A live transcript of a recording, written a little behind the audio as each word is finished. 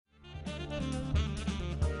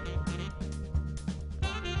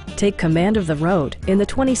Take command of the road in the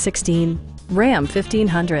 2016 Ram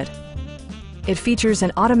 1500. It features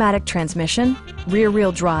an automatic transmission,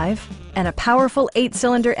 rear-wheel drive, and a powerful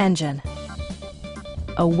 8-cylinder engine.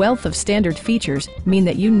 A wealth of standard features mean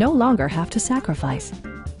that you no longer have to sacrifice,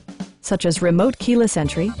 such as remote keyless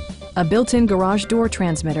entry, a built-in garage door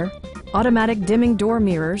transmitter, automatic dimming door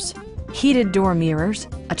mirrors, heated door mirrors,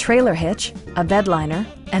 a trailer hitch, a bedliner,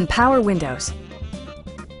 and power windows.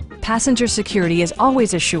 Passenger security is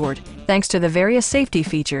always assured thanks to the various safety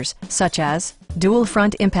features such as dual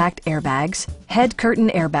front impact airbags, head curtain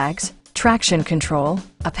airbags, traction control,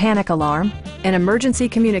 a panic alarm, an emergency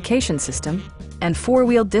communication system, and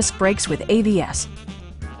 4-wheel disc brakes with ABS.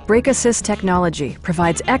 Brake Assist technology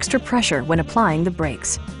provides extra pressure when applying the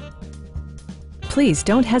brakes. Please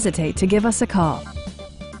don't hesitate to give us a call.